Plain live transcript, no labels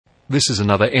This is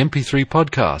another MP3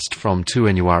 podcast from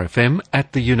 2NURFM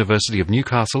at the University of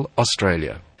Newcastle,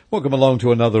 Australia. Welcome along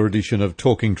to another edition of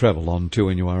Talking Travel on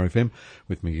 2NURFM.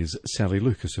 With me is Sally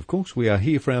Lucas, of course. We are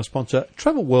here for our sponsor,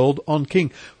 Travel World on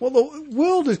King. Well, the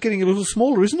world is getting a little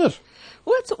smaller, isn't it?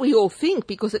 Well, that's what we all think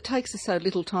because it takes us so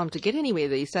little time to get anywhere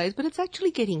these days, but it's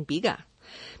actually getting bigger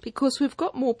because we've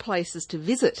got more places to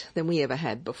visit than we ever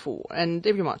had before. And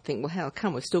everyone might think, well, how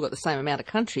come we've still got the same amount of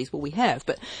countries? Well, we have,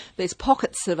 but there's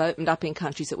pockets that have opened up in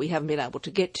countries that we haven't been able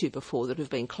to get to before that have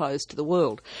been closed to the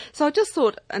world. So I just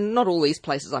thought, and not all these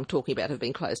places I'm talking about have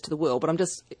been closed to the world, but I'm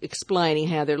just explaining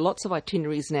how there are lots of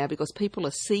itineraries now because people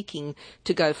are seeking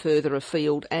to go further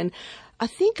afield. And I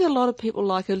think a lot of people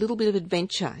like a little bit of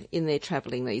adventure in their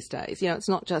travelling these days. You know, it's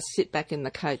not just sit back in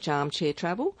the coach armchair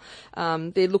travel.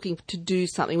 They're looking to do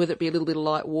something, whether it be a little bit of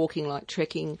light walking, like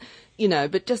trekking, you know,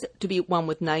 but just to be one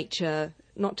with nature,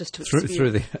 not just to experience.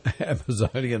 Through the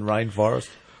Amazonian rainforest.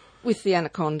 With the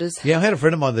anacondas. Yeah, I had a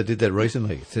friend of mine that did that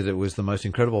recently. Said it was the most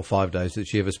incredible 5 days that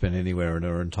she ever spent anywhere in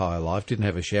her entire life. Didn't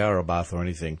have a shower or bath or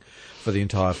anything for the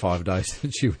entire 5 days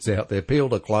that she was out there.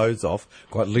 Peeled her clothes off,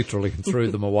 quite literally, and threw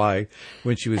them away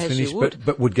when she was finished,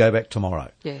 but would go back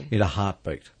tomorrow in a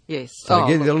heartbeat. Yes. So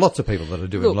there are lots of people that are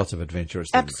doing lots of adventurous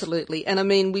things. Absolutely. And I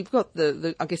mean, we've got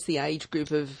the age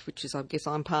group of, which is I guess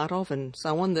I'm part of and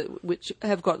so on, which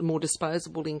have got more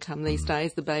disposable income these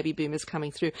days, the baby boomers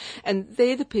coming through. And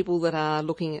they're the people that are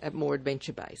looking at more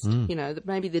adventure-based. You know, that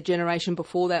maybe the generation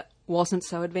before that wasn't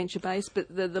so adventure-based, but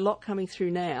the lot coming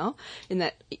through now, in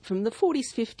that from the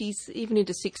 40s, 50s, even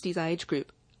into 60s age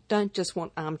group, don't just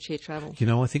want armchair travel. You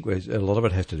know, I think a lot of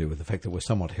it has to do with the fact that we're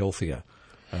somewhat healthier.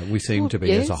 We seem to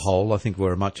be as a whole. I think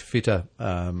we're much fitter,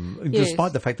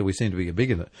 despite the fact that we seem to be a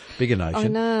bigger nation. I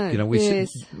know. You know,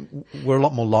 we're a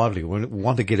lot more lively. We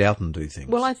want to get out and do things.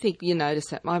 Well, I think you notice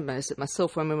that. I noticed it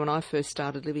myself. When I first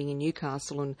started living in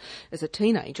Newcastle, and as a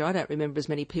teenager, I don't remember as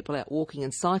many people out walking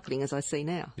and cycling as I see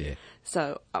now. Yeah.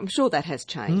 So I'm sure that has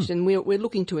changed, and we're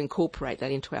looking to incorporate that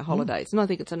into our holidays, and I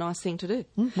think it's a nice thing to do.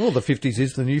 Well, the 50s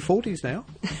is the new 40s now.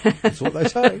 That's what they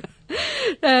say.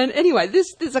 And anyway,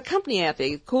 there's a company out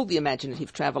there called The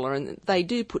Imaginative Traveller, and they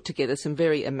do put together some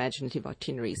very imaginative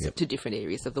itineraries to different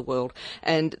areas of the world.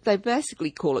 And they basically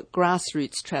call it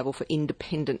grassroots travel for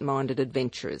independent-minded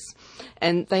adventurers.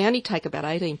 And they only take about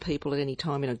 18 people at any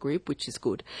time in a group, which is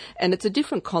good. And it's a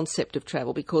different concept of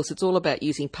travel because it's all about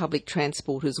using public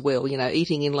transport as well, you know,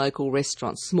 eating in local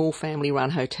restaurants, small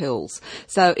family-run hotels.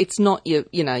 So it's not your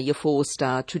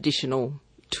 4-star traditional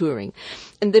touring.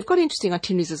 And they've got interesting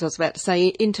itineraries, as I was about to say,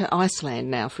 into Iceland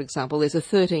now, for example. There's a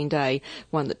 13-day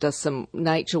one that does some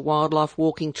nature, wildlife,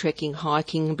 walking, trekking,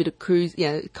 hiking, a bit of cruise,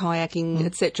 kayaking,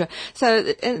 etc.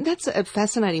 So, and that's a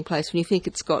fascinating place when you think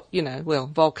it's got,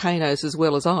 volcanoes as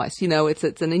well as ice. You know, it's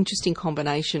an interesting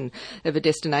combination of a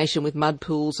destination with mud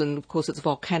pools, and of course it's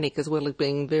volcanic as well as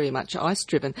being very much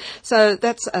ice-driven. So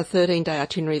that's a 13-day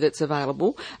itinerary that's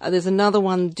available. There's another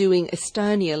one doing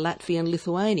Estonia, Latvia and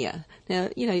Lithuania. Now,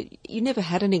 you never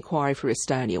had an inquiry for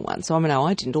Estonia once. So,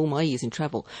 I didn't all my years in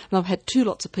travel. And I've had 2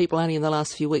 lots of people only in the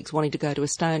last few weeks wanting to go to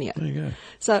Estonia. There you go.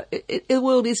 So the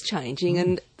world is changing.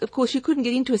 And, of course, you couldn't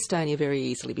get into Estonia very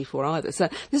easily before either. So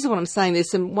this is what I'm saying.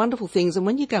 There's some wonderful things. And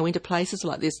when you go into places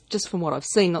like this, just from what I've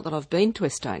seen, not that I've been to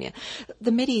Estonia,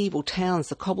 the medieval towns,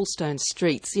 the cobblestone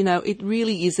streets, it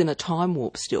really is in a time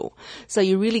warp still. So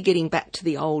you're really getting back to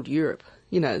the old Europe,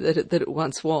 that it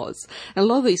once was. And a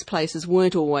lot of these places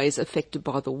weren't always affected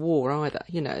by the war either,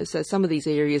 so some of these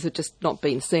areas have just not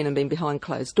been seen and been behind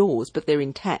closed doors, but they're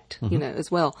intact,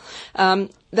 as well.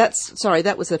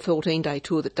 That was a 14-day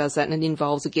tour that does that, and it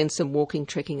involves, again, some walking,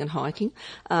 trekking and hiking.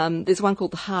 There's one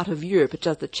called the Heart of Europe. It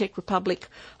does the Czech Republic,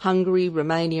 Hungary,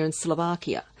 Romania and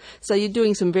Slovakia. So you're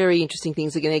doing some very interesting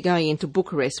things. Again, they're going into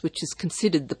Bucharest, which is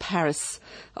considered the Paris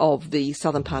of the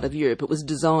southern part of Europe. It was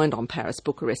designed on Paris,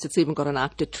 Bucharest. It's even got an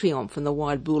Arc de Triomphe and the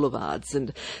wide boulevards.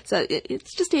 And so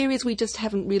it's just areas we just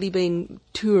haven't really been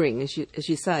touring, as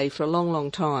you say, for a long, long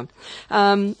time.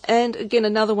 And again,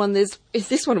 another one, this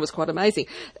one was quite amazing.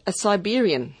 A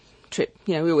Siberian trip.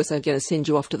 We always are going to send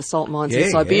you off to the salt mines in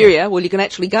Siberia. Yeah. Well, you can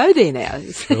actually go there now.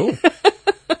 Cool.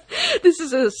 This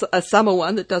is a summer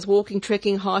one that does walking,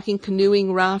 trekking, hiking,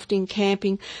 canoeing, rafting,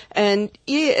 camping. And,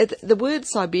 the word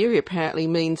Siberia apparently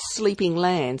means sleeping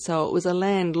land. So it was a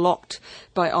land locked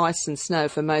by ice and snow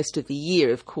for most of the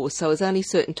year, of course. So it's only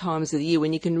certain times of the year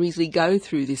when you can easily go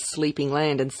through this sleeping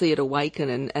land and see it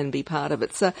awaken and be part of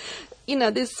it. So,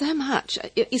 there's so much.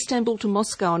 Istanbul to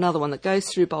Moscow, another one that goes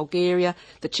through Bulgaria,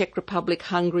 the Czech Republic,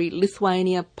 Hungary,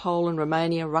 Lithuania, Poland,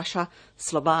 Romania, Russia,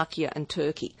 Slovakia and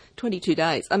Turkey. 22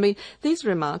 days. I mean, these are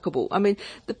remarkable. I mean,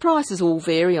 the prices all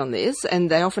vary on this, and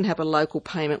they often have a local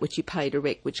payment which you pay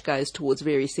direct, which goes towards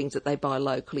various things that they buy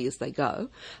locally as they go.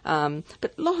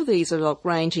 But a lot of these are like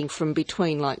ranging from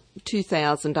between like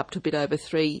 2,000 up to a bit over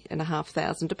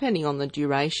 3,500, depending on the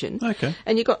duration. Okay.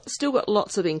 And you've still got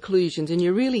lots of inclusions, and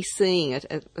you're really seeing it,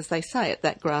 as they say, at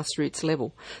that grassroots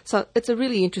level. So it's a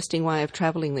really interesting way of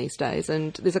travelling these days,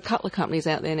 and there's a couple of companies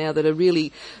out there now that are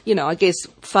really, I guess,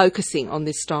 focusing on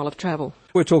this style of travel.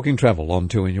 We're talking travel on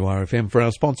 2NURFM for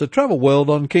our sponsor, Travel World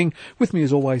on King. With me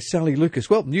as always, Sally Lucas.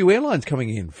 Well, new airlines coming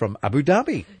in from Abu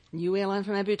Dhabi. New airline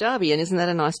from Abu Dhabi, and isn't that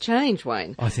a nice change,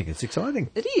 Wayne? I think it's exciting.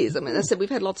 It is. I mean, as I said, we've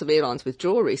had lots of airlines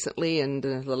withdraw recently, and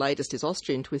the latest is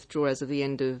Austrian to withdraw as of the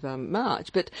end of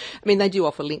March. But, I mean, they do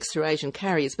offer links through Asian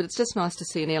carriers, but it's just nice to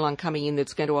see an airline coming in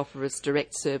that's going to offer us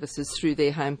direct services through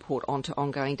their home port onto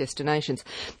ongoing destinations.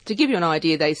 To give you an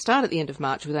idea, they start at the end of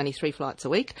March with only 3 flights a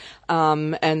week,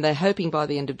 and they're hoping by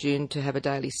the end of June to have a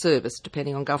daily service,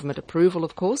 depending on government approval,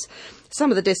 of course. Some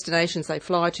of the destinations they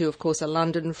fly to, of course, are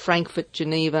London, Frankfurt,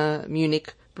 Geneva,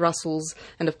 Munich, Brussels,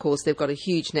 and of course they've got a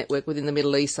huge network within the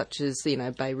Middle East, such as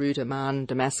Beirut, Amman,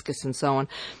 Damascus, and so on.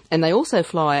 And they also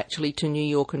fly actually to New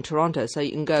York and Toronto, so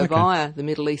you can go via the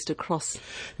Middle East across.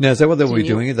 Now, is that what they'll be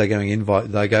doing? Are they going in?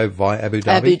 They go via Abu Dhabi?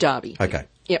 Abu Dhabi. Okay.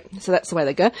 Yep, so that's the way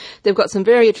they go. They've got some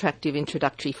very attractive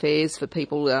introductory fares for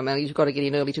people. You've got to get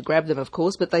in early to grab them, of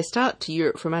course, but they start to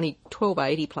Europe from only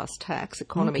 $12.80 plus tax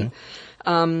economy.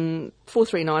 Okay.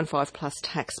 4,395 plus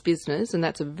tax business, and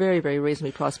that's a very, very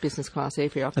reasonably priced business class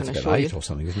airfare, I can assure you. That's about 8 or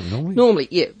something, isn't it, normally? Normally,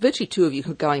 yeah. Virtually 2 of you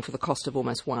are going for the cost of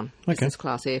almost one business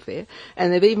class airfare.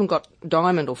 And they've even got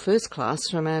diamond or first class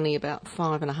from only about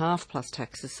 5.5 plus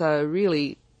taxes. So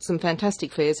really, some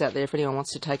fantastic fares out there if anyone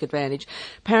wants to take advantage.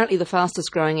 Apparently the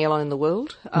fastest growing airline in the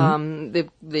world.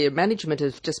 Their management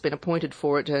has just been appointed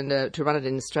for it, and to run it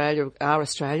in Australia are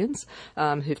Australians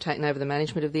who've taken over the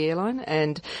management of the airline,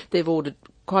 and they've ordered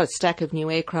quite a stack of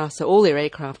new aircraft. So all their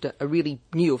aircraft are really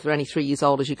new. They're only 3 years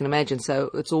old, as you can imagine. So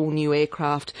it's all new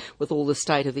aircraft with all the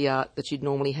state-of-the-art that you'd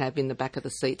normally have in the back of the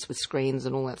seats with screens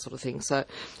and all that sort of thing. So,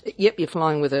 yep, you're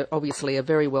flying with obviously a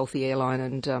very wealthy airline,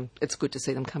 and it's good to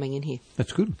see them coming in here.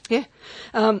 That's good. Yeah.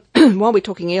 While we're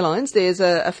talking airlines, there's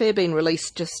a fare being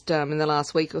released just in the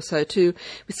last week or so too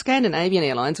with Scandinavian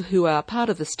Airlines, who are part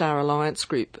of the Star Alliance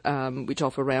group, which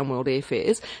offer round-world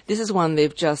airfares. This is one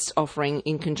they've just offering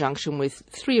in conjunction with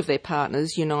 3 of their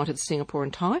partners, United, Singapore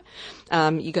and Thai.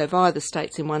 You go via the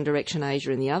States in one direction,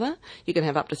 Asia in the other. You can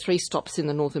have up to 3 stops in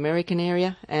the North American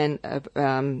area and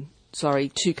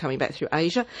 2 coming back through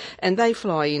Asia. And they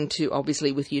fly into,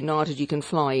 obviously with United, you can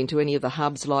fly into any of the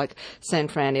hubs like San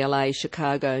Fran, LA,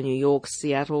 Chicago, New York,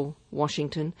 Seattle,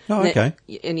 Washington. Oh, okay.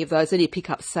 Any of those. Then you pick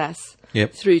up SAS.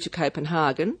 Yep. Through to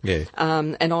Copenhagen,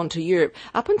 and on to Europe.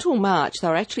 Up until March, they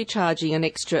were actually charging an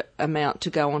extra amount to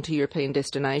go onto European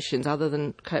destinations other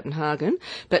than Copenhagen.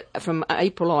 But from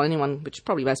April on, which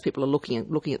probably most people are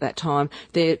looking at that time,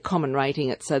 they're common rating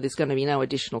it, so there's going to be no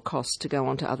additional cost to go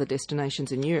on to other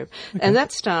destinations in Europe. Okay. And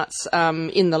that starts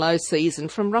in the low season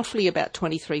from roughly about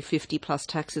 $23.50 plus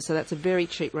taxes, so that's a very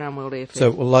cheap round-world airfare.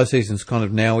 So low season's kind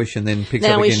of nowish and then picks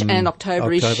up again and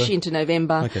October-ish into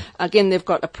November. Okay. Again, they've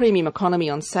got a premium economy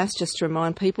on SAS, just to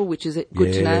remind people, which is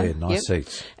good to know. Yeah, nice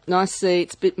seats. Nice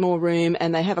seats, bit more room,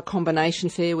 and they have a combination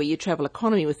fare where you travel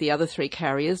economy with the other 3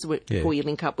 carriers before you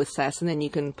link up with SAS, and then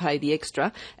you can pay the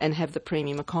extra and have the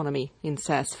premium economy in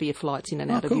SAS for your flights in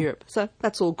and out of Europe. So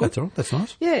that's all good. That's all right. That's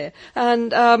nice. Yeah.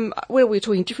 And where we were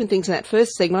talking different things in that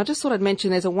first segment, I just thought I'd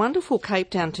mention there's a wonderful Cape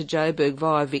Town to Joburg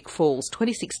via Vic Falls,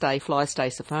 26-day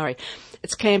fly-stay safari.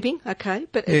 It's camping, okay,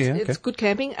 but it's good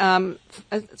camping.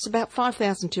 It's about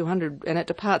 $5,200, and it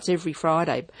departs every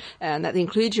Friday, and that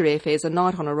includes your airfares, a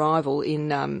night on arrival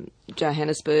in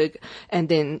Johannesburg, and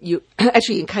then you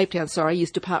actually in Cape Town. You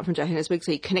depart from Johannesburg,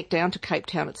 so you connect down to Cape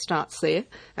Town. It starts there,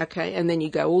 okay, and then you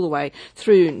go all the way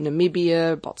through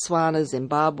Namibia, Botswana,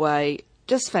 Zimbabwe.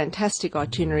 Just fantastic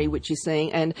itinerary which you're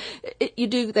seeing, and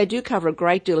they do cover a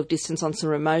great deal of distance on some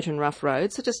remote and rough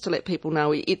roads. So just to let people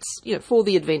know, it's for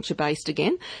the adventure based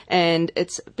again, and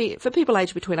it's for people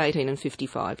aged between 18 and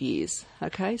 55 years.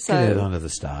 Okay, so get out under the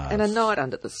stars and a night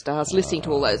under the stars, listening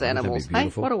to all those animals. Hey,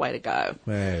 what a way to go!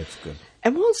 Yeah, it's good.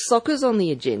 And while soccer's on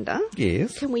the agenda,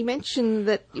 Yes. can we mention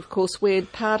that, of course, we're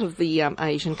part of the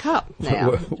Asian Cup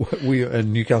now?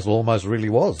 Newcastle almost really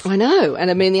was. I know,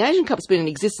 and I mean the Asian Cup's been in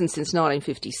existence since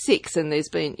 1956, and there's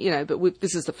been, but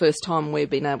this is the first time we've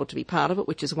been able to be part of it,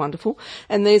 which is wonderful.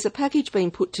 And there's a package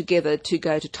being put together to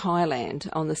go to Thailand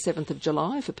on the 7th of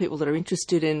July for people that are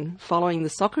interested in following the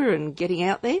soccer and getting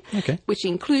out there, Okay. which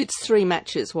includes 3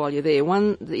 matches while you're there.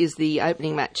 One is the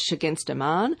opening match against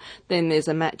Oman, then there's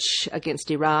a match against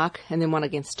Iraq, and then one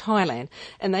against Thailand.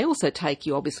 And they also take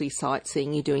you, obviously,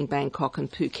 sightseeing. You're doing Bangkok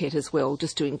and Phuket as well,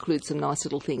 just to include some nice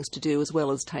little things to do, as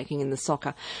well as taking in the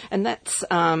soccer. And that's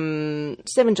 7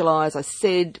 July, as I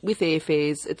said, with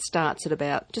airfares. It starts at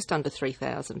about just under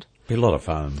 3,000. Be a lot of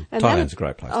fun. And Thailand's a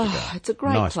great place to go. It's a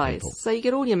great Nice place. people. So you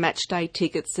get all your match day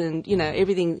tickets and,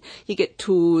 everything. You get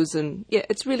tours and,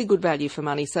 it's really good value for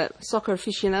money. So soccer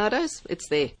aficionados, it's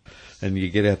there. And you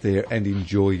get out there and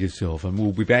enjoy yourself. And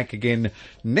we'll be back again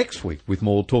next week with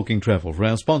more Talking Travel for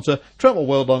our sponsor, Travel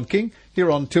World on King,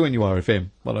 here on 2NURFM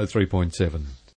 103.7.